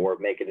 right? Or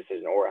make a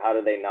decision, or how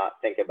do they not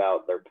think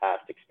about their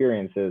past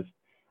experiences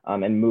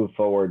and move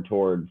forward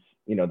towards,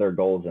 their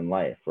goals in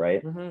life.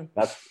 Right.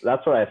 That's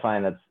what I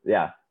find. It's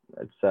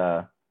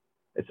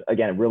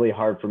again, really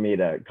hard for me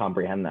to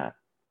comprehend that.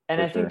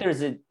 And I think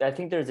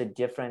there's a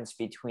difference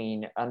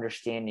between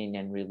understanding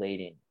and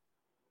relating.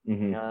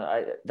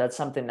 That's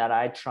something that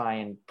I try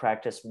and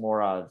practice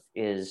more of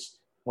is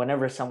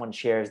whenever someone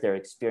shares their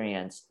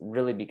experience,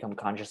 really become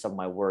conscious of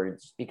my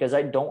words because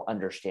I don't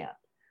understand.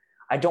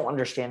 I don't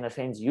understand the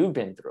things you've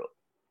been through.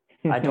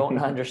 I don't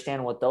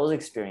understand what those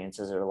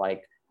experiences are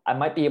like. I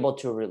might be able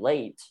to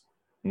relate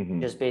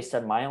just based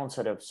on my own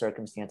set of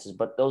circumstances,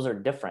 but those are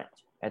different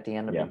at the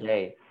end of the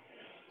day.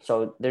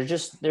 So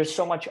there's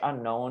so much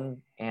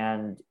unknown.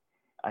 And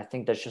I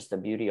think that's just the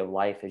beauty of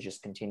life is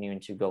just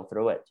continuing to go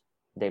through it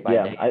day by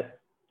day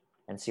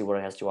and see what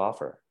it has to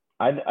offer.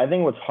 I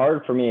think what's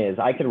hard for me is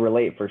I can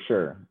relate for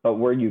sure, but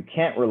where you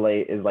can't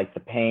relate is the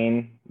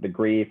pain, the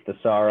grief, the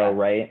sorrow,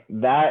 right?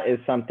 That is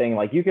something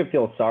you could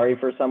feel sorry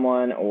for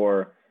someone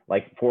or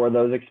for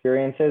those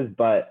experiences,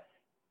 but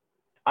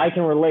I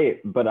can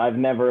relate, but I've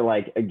never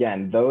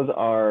again, those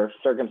are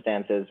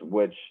circumstances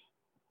which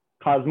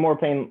cause more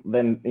pain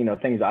than,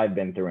 things I've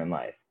been through in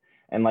life.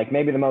 And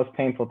maybe the most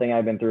painful thing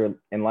I've been through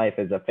in life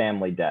is a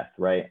family death,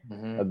 right?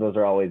 Those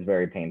are always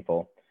very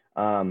painful.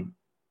 And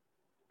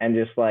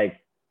just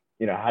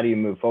how do you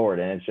move forward?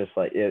 And it's just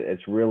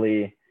it's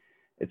really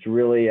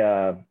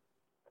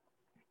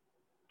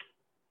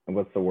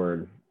what's the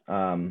word?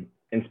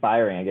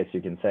 Inspiring, I guess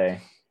you can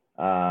say.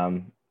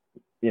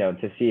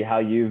 To see how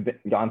you've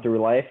gone through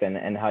life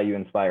and how you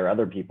inspire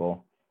other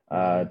people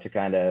to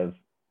kind of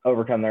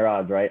overcome their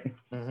odds, right?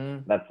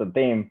 That's the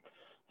theme.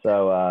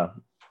 So,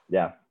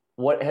 yeah.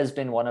 What has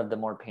been one of the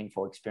more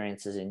painful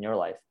experiences in your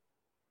life?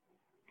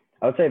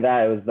 I would say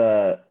that it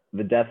was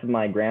the death of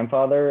my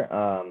grandfather.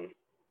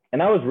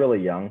 And I was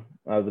really young.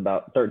 I was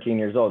about 13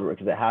 years old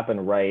because it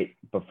happened right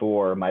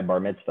before my bar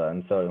mitzvah.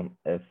 And so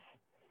if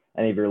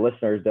any of your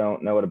listeners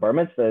don't know what a bar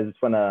mitzvah is,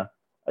 it's when a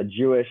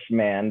Jewish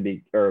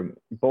man or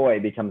boy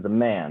becomes a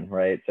man,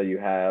 right? So you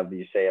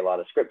say a lot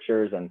of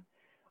scriptures and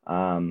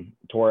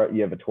Torah,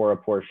 you have a Torah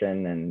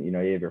portion, and you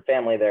have your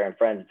family there and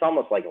friends. It's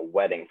almost like a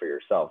wedding for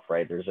yourself,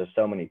 right? There's just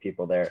so many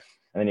people there,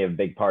 and then you have a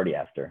big party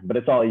after. But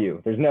it's all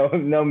you. There's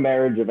no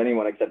marriage of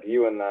anyone except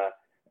you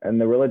and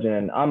the religion.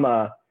 And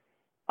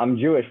I'm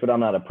Jewish, but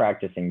I'm not a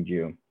practicing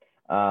Jew.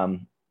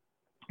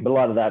 But a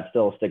lot of that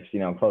still sticks,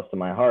 close to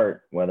my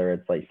heart, whether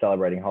it's like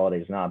celebrating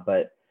holidays or not.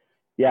 But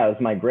yeah, it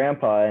was my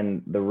grandpa,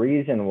 and the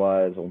reason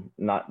was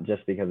not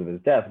just because of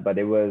his death, but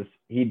it was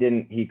he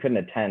couldn't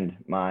attend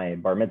my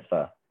bar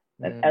mitzvah,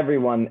 and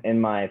everyone in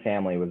my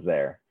family was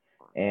there,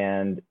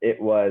 and it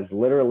was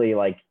literally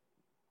like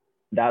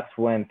that's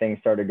when things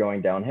started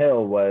going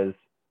downhill. Was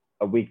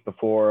a week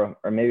before,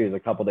 or maybe it was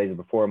a couple days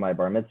before my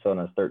bar mitzvah when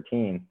I was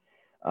 13.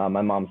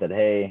 My mom said,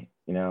 "Hey,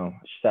 she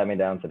sat me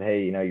down and said,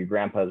 hey, your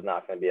grandpa's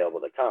not going to be able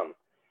to come,"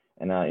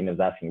 and was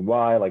asking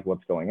why, like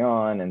what's going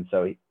on, and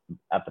so.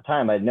 At the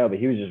time I didn't know, but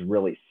he was just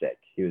really sick.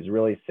 He was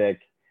really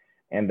sick.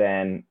 And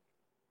then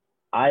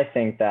I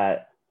think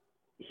that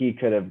he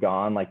could have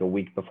gone like a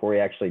week before he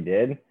actually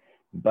did,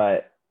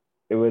 but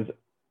it was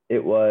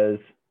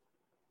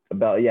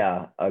about,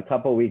 a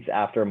couple of weeks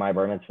after my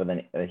bar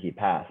mitzvah that he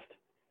passed.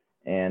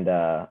 And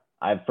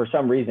for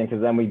some reason,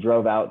 because then we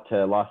drove out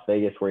to Las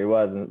Vegas where he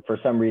was, and for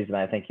some reason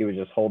I think he was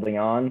just holding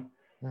on.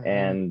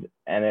 And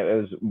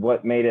it was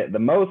what made it the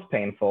most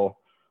painful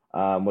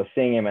was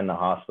seeing him in the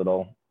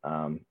hospital.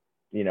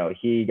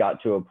 He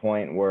got to a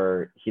point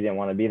where he didn't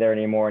want to be there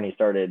anymore, and he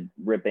started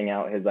ripping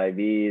out his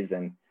IVs.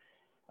 And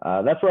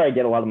that's where I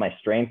get a lot of my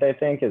strength, I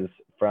think, is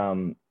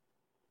from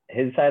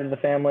his side of the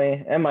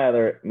family and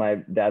my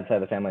dad's side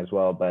of the family as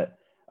well. But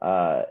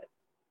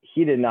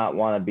he did not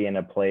want to be in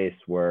a place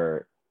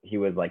where he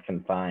was like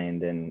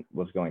confined and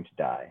was going to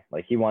die.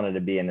 Like he wanted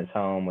to be in his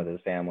home with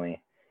his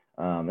family.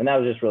 And that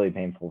was just really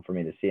painful for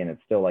me to see. And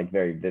it's still like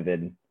very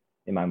vivid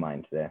in my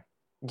mind today.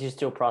 Do you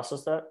still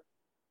process that?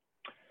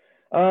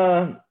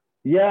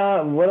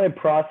 Yeah, what I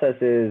process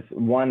is,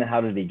 one, how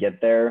did he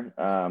get there?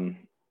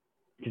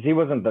 Because he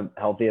wasn't the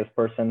healthiest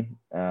person.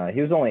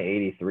 He was only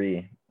 83,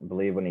 I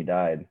believe, when he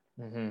died.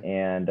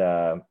 And,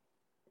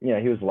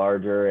 he was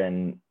larger.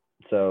 And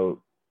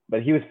so,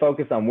 but he was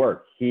focused on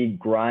work. He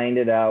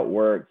grinded out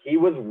work. He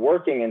was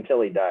working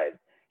until he died.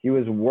 He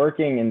was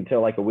working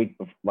until like a week,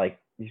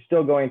 he's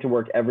still going to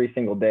work every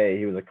single day.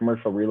 He was a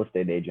commercial real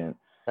estate agent.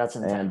 That's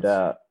intense.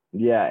 And,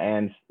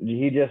 and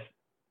he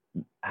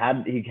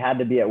had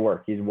to be at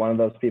work. He's one of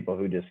those people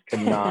who just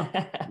could not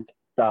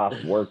stop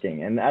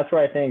working. And that's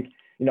where I think,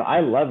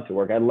 I love to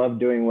work. I love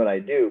doing what I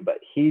do, but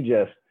he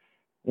just,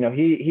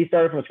 he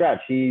started from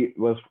scratch. He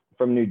was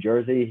from New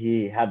Jersey.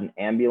 He had an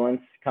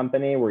ambulance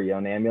company where he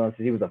owned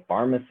ambulances. He was a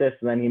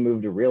pharmacist, and then he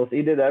moved to real estate.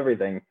 He did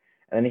everything.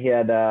 And then he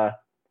had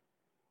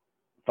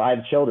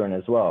 5 children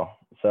as well.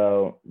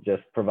 So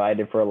just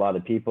provided for a lot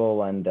of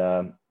people. And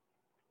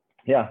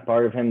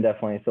part of him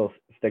definitely still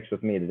sticks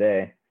with me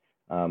today.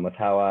 With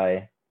how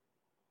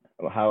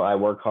I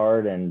work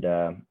hard, and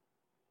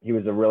he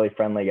was a really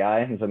friendly guy,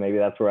 and so maybe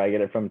that's where I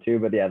get it from too.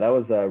 But yeah, that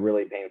was a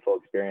really painful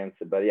experience.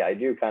 But yeah, I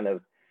do kind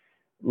of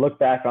look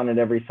back on it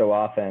every so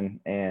often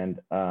and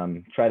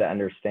try to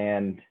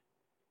understand,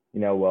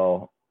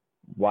 well,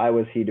 why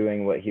was he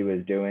doing what he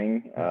was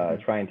doing,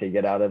 trying to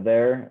get out of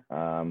there,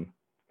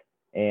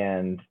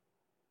 and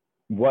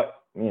what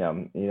I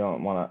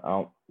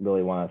don't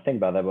really want to think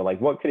about that, but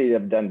like, what could he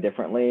have done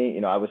differently?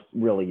 I was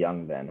really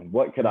young then.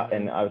 What could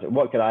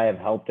I have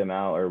helped him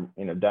out or,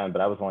 done?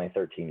 But I was only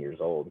 13 years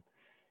old,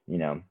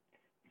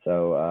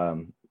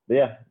 So,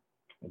 yeah,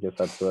 I guess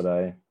that's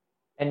what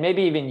and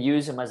maybe even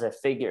use him as a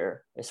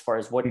figure as far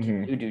as what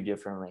can you do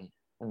differently?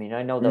 I mean,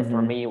 I know that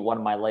for me, one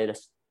of my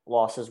latest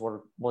losses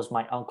was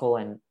my uncle.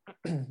 And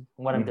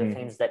one of the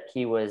things that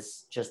he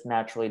was just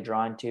naturally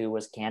drawn to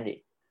was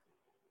candy.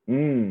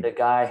 The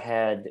guy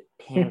had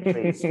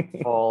pantries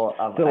full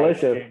of ice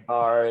cream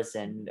bars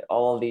and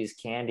all of these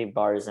candy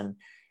bars. And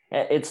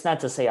it's not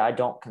to say I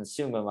don't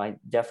consume them. I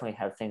definitely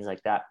have things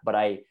like that. But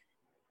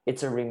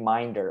it's a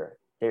reminder.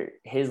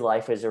 His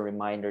life is a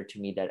reminder to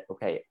me that,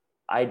 okay,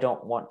 I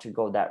don't want to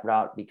go that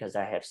route because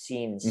I have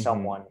seen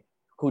someone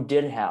who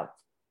did have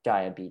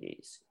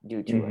diabetes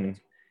due to it.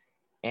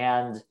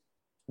 And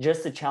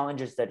just the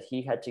challenges that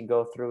he had to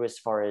go through as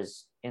far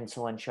as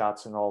insulin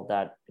shots and all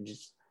that,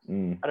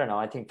 I don't know.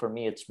 I think for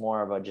me, it's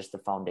more of just a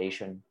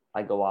foundation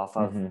I go off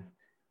of,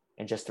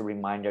 and just a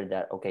reminder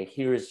that, okay,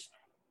 here's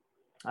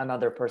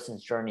another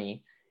person's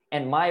journey,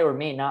 and may or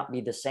may not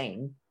be the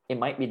same. It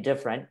might be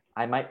different.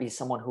 I might be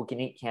someone who can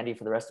eat candy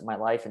for the rest of my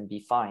life and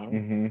be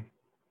fine.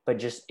 But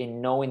just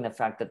in knowing the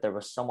fact that there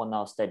was someone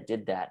else that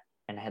did that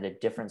and had a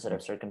different set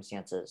of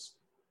circumstances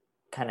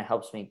kind of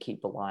helps me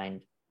keep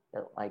aligned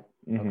that, like,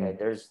 okay,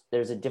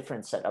 there's a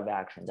different set of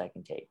actions I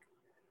can take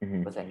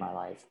within my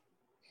life.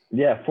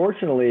 Yeah,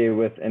 fortunately,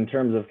 in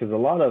terms of, because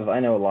I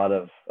know a lot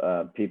of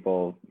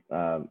people,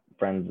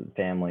 friends and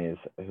families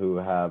who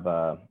have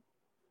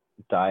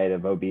died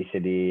of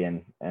obesity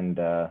and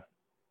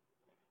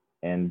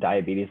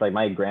diabetes. Like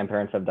my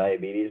grandparents have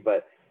diabetes,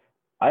 but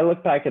I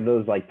look back at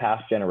those like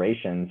past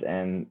generations,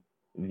 and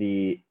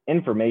the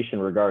information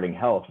regarding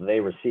health they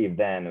received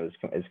then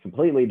is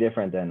completely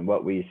different than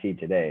what we see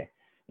today.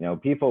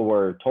 People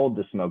were told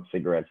to smoke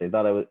cigarettes. They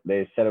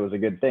said it was a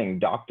good thing.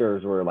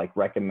 Doctors were like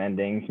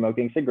recommending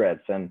smoking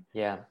cigarettes, and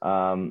Yeah.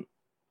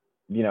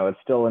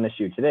 it's still an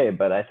issue today.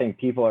 But I think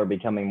people are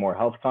becoming more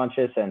health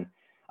conscious, and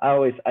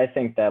I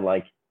think that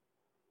like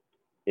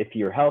if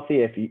you're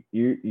healthy, if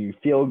you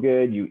feel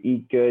good, you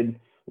eat good,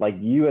 like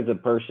you as a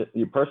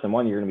person,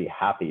 one, you're gonna be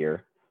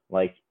happier,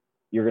 like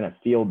you're gonna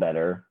feel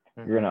better,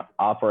 you're gonna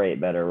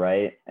operate better,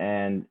 right?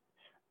 And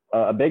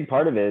a big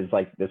part of it is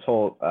like this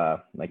whole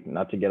like,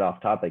 not to get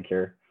off topic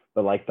here,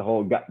 but like the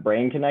whole gut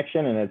brain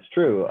connection. And it's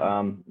true.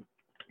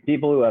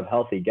 People who have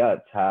healthy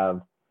guts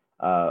have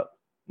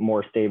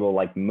more stable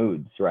like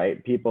moods,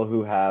 right? People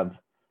who have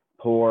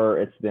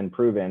it's been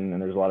proven,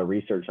 and there's a lot of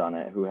research on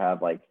it, who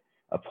have like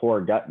a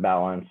poor gut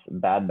balance,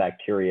 bad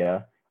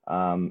bacteria,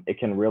 it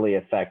can really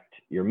affect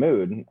your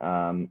mood,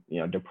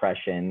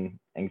 depression,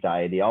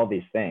 anxiety, all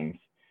these things.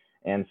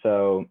 And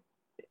so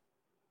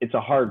it's a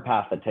hard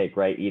path to take,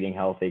 right? Eating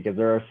healthy, because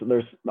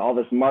there's all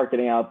this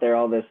marketing out there,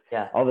 all this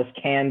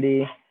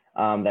candy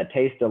that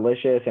tastes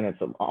delicious, and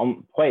it's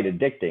quite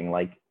addicting.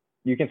 Like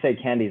you can say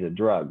candy is a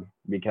drug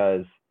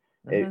because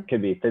it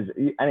could be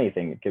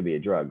anything. It could be a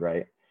drug,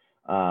 right?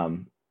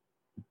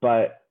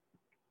 But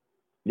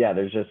yeah,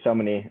 there's just so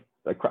many,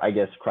 I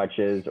guess,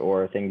 crutches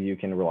or things you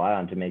can rely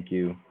on to make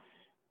you,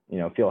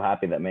 feel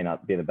happy that may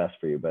not be the best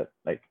for you, but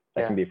like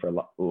that can be for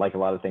like a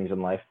lot of things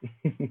in life.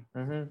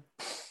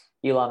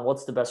 Elon,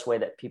 what's the best way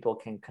that people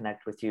can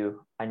connect with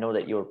you? I know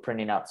that you were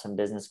printing out some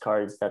business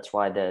cards. That's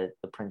why the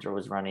printer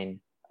was running.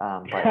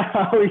 Oh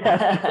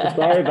yeah,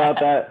 sorry about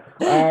that.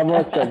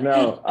 Let's check.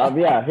 No,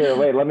 yeah. Here,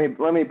 wait. Let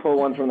me pull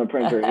one from the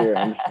printer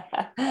here.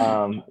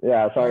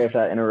 Yeah. Sorry if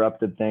that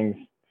interrupted things.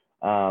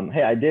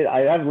 Hey, I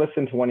have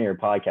listened to one of your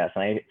podcasts,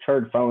 and I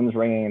heard phones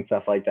ringing and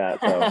stuff like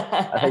that. So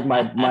I think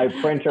my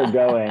printer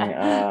going,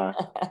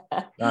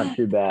 not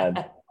too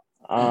bad.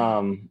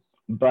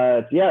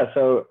 But yeah,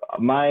 so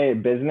my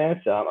business,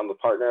 I'm a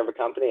partner of a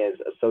company, is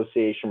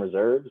Association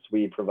Reserves.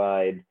 We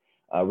provide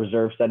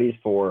reserve studies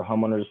for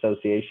homeowners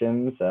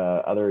associations,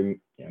 other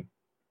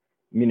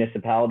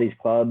municipalities,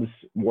 clubs,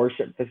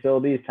 worship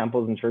facilities,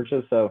 temples, and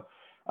churches. So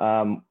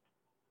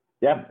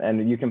yeah,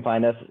 and you can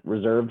find us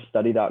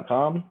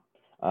reservedstudy.com.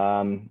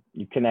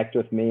 You connect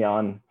with me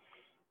on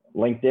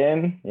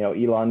LinkedIn,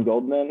 Elon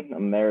Goldman,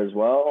 I'm there as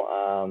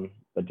well.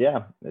 But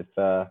yeah, if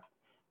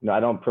I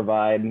don't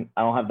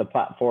have the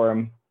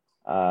platform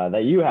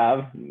that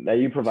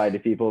you provide to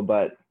people,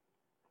 but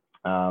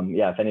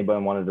yeah, if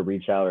anybody wanted to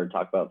reach out or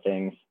talk about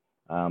things,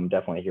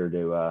 definitely here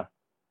to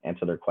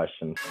answer their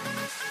questions.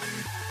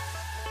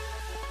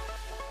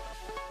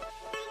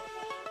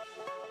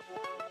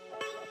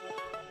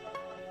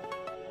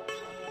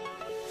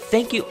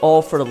 Thank you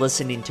all for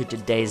listening to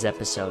today's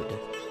episode.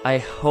 I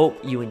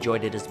hope you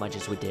enjoyed it as much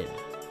as we did.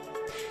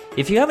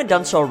 If you haven't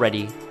done so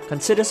already,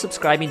 consider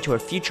subscribing to our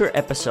future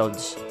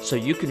episodes so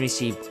you can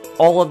receive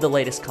all of the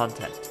latest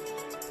content.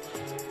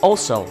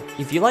 Also,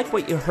 if you like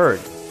what you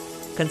heard,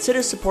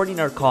 consider supporting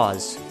our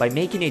cause by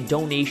making a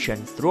donation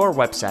through our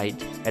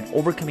website at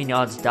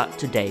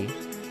overcomingodds.today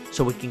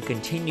so we can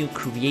continue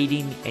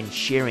creating and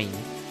sharing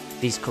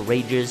these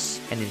courageous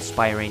and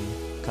inspiring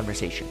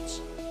conversations.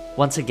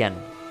 Once again,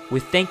 we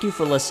thank you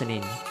for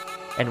listening,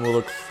 and we'll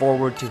look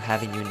forward to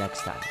having you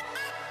next time.